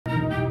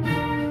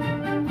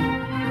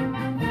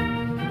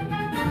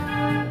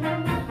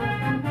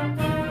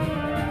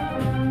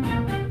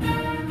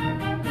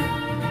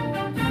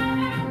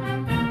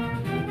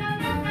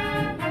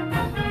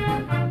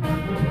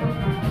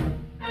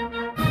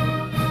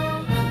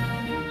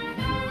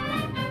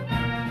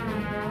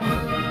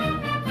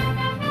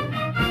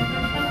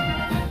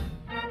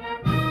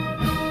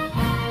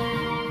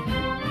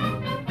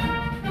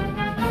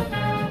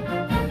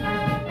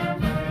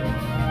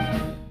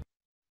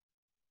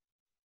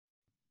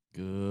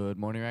Good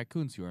morning,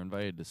 raccoons. You are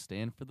invited to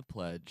stand for the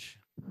pledge.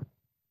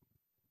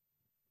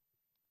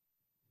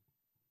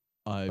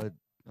 I You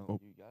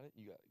got it?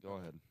 You got it. Go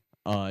ahead.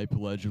 I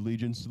pledge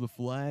allegiance to the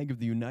flag of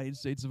the United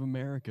States of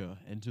America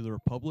and to the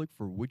republic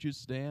for which it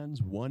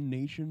stands, one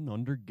nation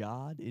under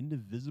God,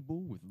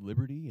 indivisible, with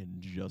liberty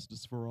and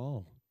justice for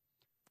all.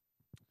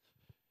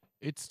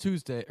 It's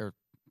Tuesday or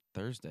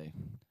Thursday,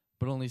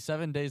 but only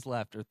 7 days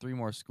left or 3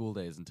 more school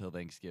days until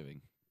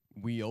Thanksgiving.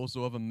 We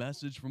also have a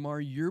message from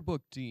our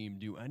yearbook team.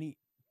 Do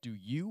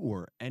you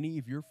or any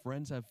of your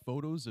friends have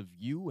photos of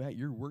you at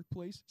your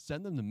workplace?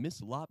 Send them to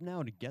Miss Lop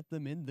now to get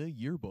them in the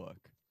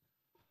yearbook.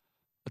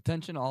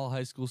 Attention all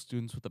high school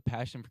students with a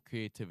passion for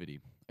creativity.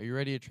 Are you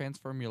ready to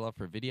transform your love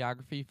for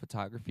videography,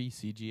 photography,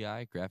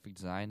 CGI, graphic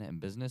design, and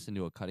business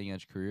into a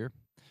cutting-edge career?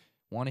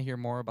 Want to hear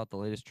more about the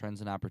latest trends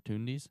and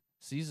opportunities?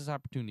 Seize this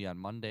opportunity on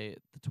Monday,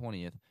 the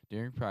 20th,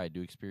 during Pride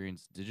to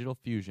experience digital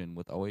fusion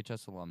with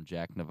OHS alum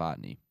Jack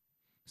Novotny.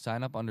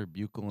 Sign up under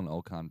Buccal and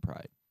Ocon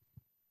Pride.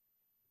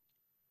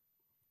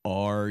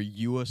 Are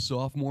you a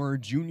sophomore or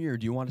junior?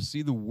 Do you want to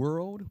see the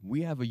world?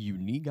 We have a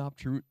unique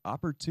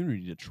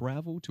opportunity to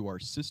travel to our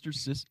sister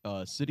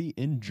city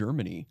in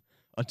Germany.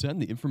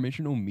 Attend the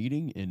informational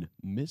meeting in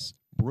Miss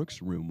Brooks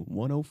Room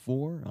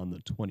 104 on the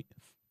 20th.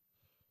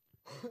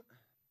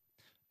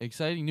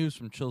 Exciting news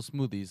from Chill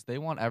Smoothies. They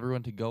want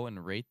everyone to go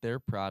and rate their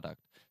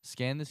product.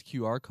 Scan this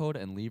QR code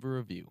and leave a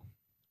review.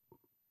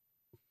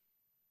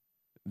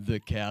 The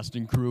cast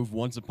and crew of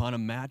Once Upon a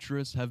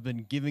Mattress have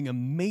been giving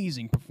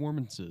amazing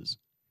performances.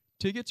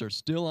 Tickets are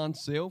still on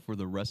sale for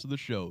the rest of the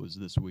shows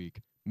this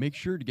week. Make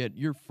sure to get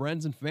your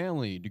friends and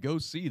family to go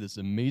see this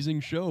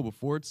amazing show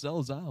before it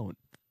sells out.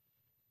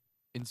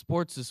 In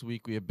sports this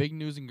week, we have big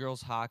news in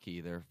girls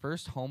hockey. Their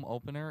first home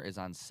opener is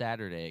on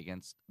Saturday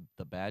against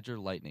the Badger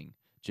Lightning.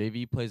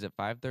 JV plays at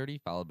 5:30,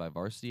 followed by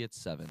varsity at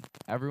 7.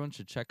 Everyone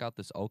should check out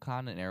this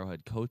Ocon and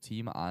Arrowhead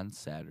co-team on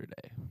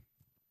Saturday.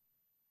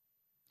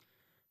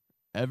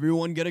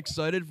 Everyone get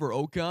excited for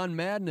Ocon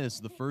Madness.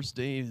 The first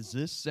day is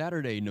this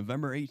Saturday,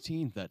 November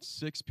 18th at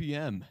 6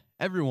 p.m.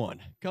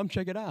 Everyone, come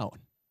check it out.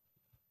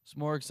 Some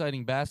more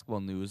exciting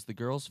basketball news. The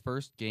girls'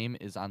 first game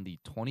is on the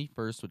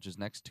 21st, which is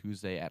next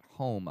Tuesday, at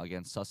home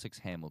against Sussex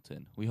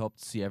Hamilton. We hope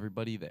to see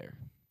everybody there.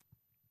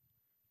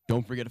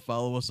 Don't forget to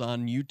follow us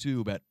on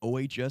YouTube at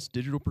OHS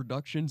Digital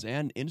Productions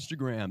and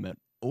Instagram at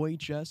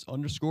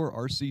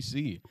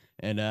OHS_RCC.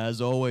 And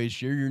as always,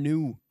 share your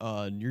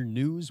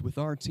news with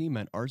our team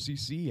at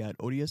rcc@odsd.org.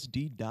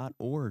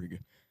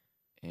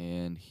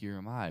 And here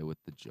am I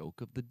with the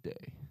joke of the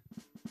day.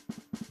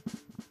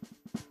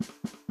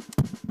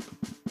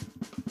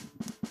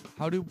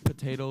 How do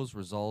potatoes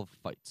resolve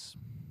fights?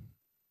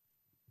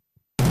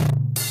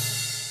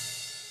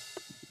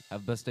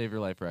 Have the best day of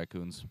your life,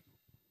 raccoons.